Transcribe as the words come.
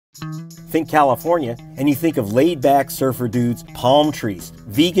Think California, and you think of laid-back surfer dudes, palm trees,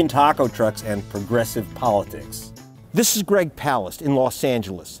 vegan taco trucks, and progressive politics. This is Greg Palast in Los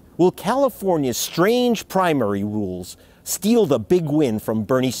Angeles. Will California's strange primary rules steal the big win from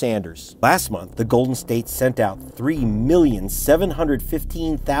Bernie Sanders? Last month, the Golden State sent out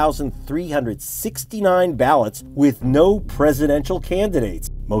 3,715,369 ballots with no presidential candidates.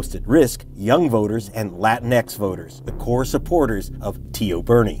 Most at risk, young voters and LatinX voters, the core supporters of Tio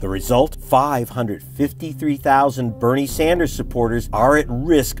Bernie. The result, 553,000 Bernie Sanders supporters are at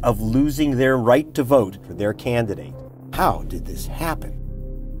risk of losing their right to vote for their candidate. How did this happen?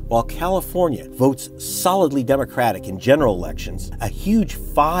 While California votes solidly Democratic in general elections, a huge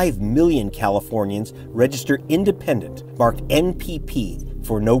 5 million Californians register independent, marked NPP,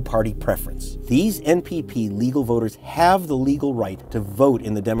 for no party preference. These NPP legal voters have the legal right to vote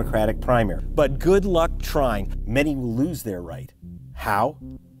in the Democratic primary. But good luck trying. Many will lose their right. How?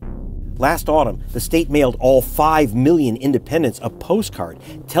 Last autumn, the state mailed all 5 million independents a postcard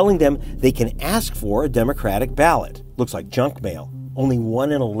telling them they can ask for a Democratic ballot. Looks like junk mail. Only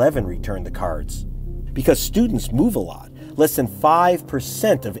 1 in 11 returned the cards. Because students move a lot, less than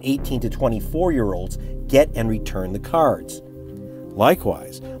 5% of 18 to 24-year-olds get and return the cards.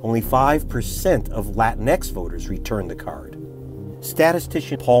 Likewise, only 5% of Latinx voters return the card.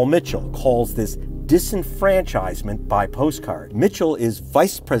 Statistician Paul Mitchell calls this disenfranchisement by postcard. Mitchell is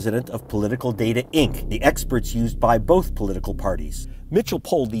vice president of Political Data, Inc., the experts used by both political parties. Mitchell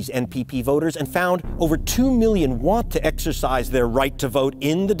polled these NPP voters and found over 2 million want to exercise their right to vote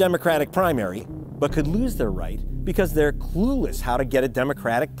in the Democratic primary, but could lose their right because they're clueless how to get a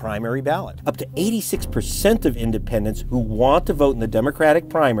Democratic primary ballot. Up to 86% of independents who want to vote in the Democratic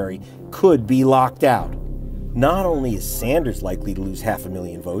primary could be locked out. Not only is Sanders likely to lose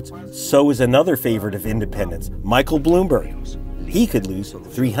 500,000 votes, so is another favorite of independents, Michael Bloomberg. He could lose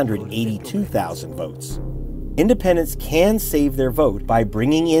 382,000 votes. Independents can save their vote by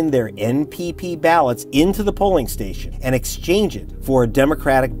bringing in their NPP ballots into the polling station and exchange it for a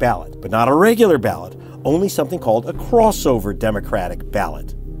Democratic ballot, but not a regular ballot, only something called a crossover Democratic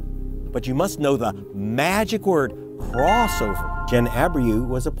ballot. But you must know the magic word crossover. Jen Abreu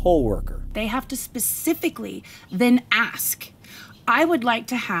was a poll worker. They have to specifically then ask, I would like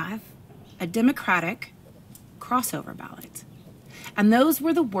to have a Democratic crossover ballot. And those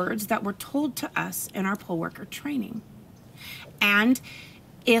were the words that were told to us in our poll worker training. And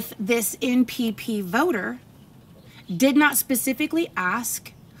if this NPP voter did not specifically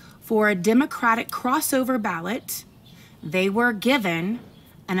ask for a Democratic crossover ballot, they were given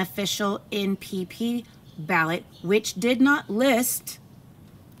an official NPP ballot, which did not list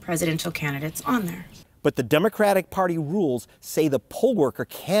presidential candidates on there. But the Democratic Party rules say the poll worker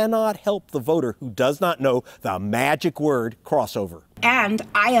cannot help the voter who does not know the magic word crossover. And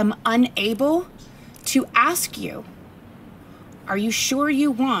I am unable to ask you, are you sure you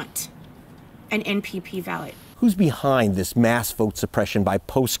want an NPP ballot? Who's behind this mass vote suppression by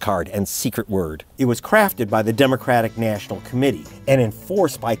postcard and secret word? It was crafted by the Democratic National Committee and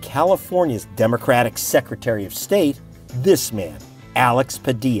enforced by California's Democratic Secretary of State, this man, Alex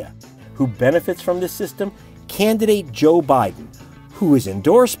Padilla. Who benefits from this system? Candidate Joe Biden, who is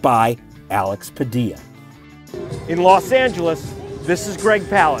endorsed by Alex Padilla. In Los Angeles, this is Greg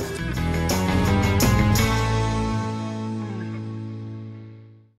Palast.